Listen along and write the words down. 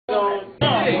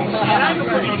I can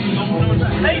put you on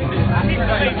laces.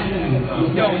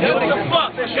 Yo, what the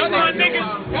fuck? Y'all niggas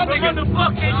from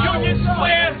motherfucking Union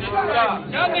Square.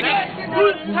 Y'all niggas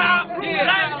rooftop,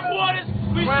 last quarters.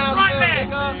 We should run that.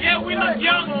 Yeah, we look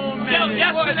young. Yo,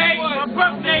 yesterday, my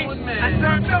birthday, I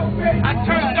turned 36.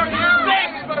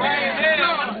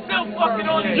 I'm still fucking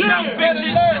on these young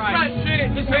bitches.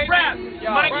 It's a rap.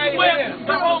 Mike Swift,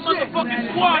 the whole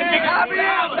motherfucking squad, nigga.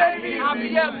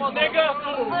 Nigga.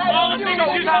 All the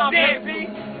niggas you dance.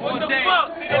 What the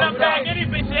fuck? And I'm back any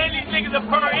bitch, any niggas are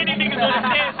burn, any niggas on the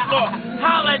dance floor.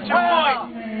 Holla at your boy.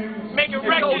 Making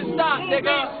records, movies,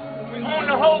 on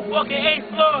the whole fucking 8th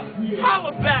floor.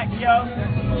 Holla back, yo.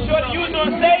 Shorty, you was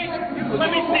on stage? Let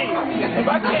me see. If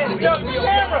I can't show you the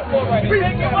camera,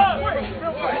 pick him up.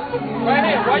 Right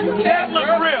here. Why you can't look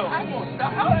real?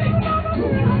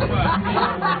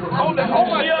 Hold it.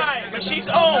 She alright, but she's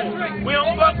old. We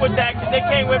don't fuck with that because they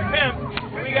came with pimp.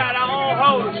 We got our own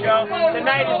hoes, yo.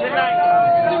 Tonight is the night.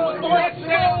 Look,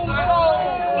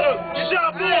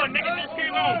 shut boy, nigga just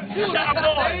came on. Shut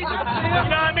boy. You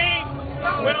know what I mean?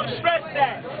 We don't stress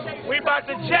that. We about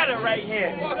to cheddar right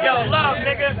here. Yo, love,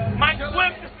 nigga. Mike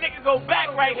Swift, this nigga go back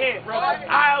right here.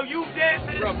 IOU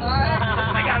dancers.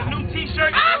 I got a new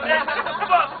t-shirt.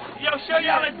 Come on. Yo, show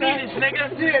y'all Adidas, nigga.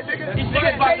 These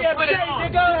niggas about to put it on.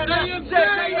 What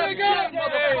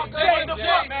the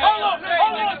fuck? Hold on,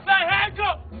 son. Hands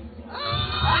up.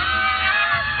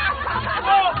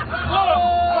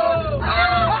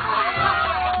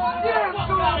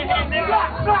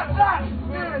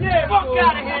 Yeah, fuck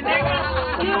out of here, nigga.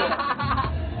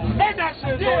 Hey, that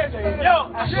shit. Yo,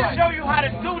 I should show you how to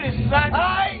do this, son.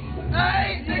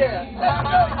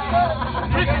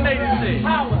 Originate this shit.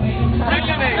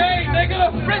 Originate. Hey, nigga.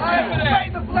 Originate for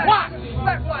that. Watch.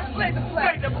 Play the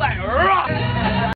black. Rock.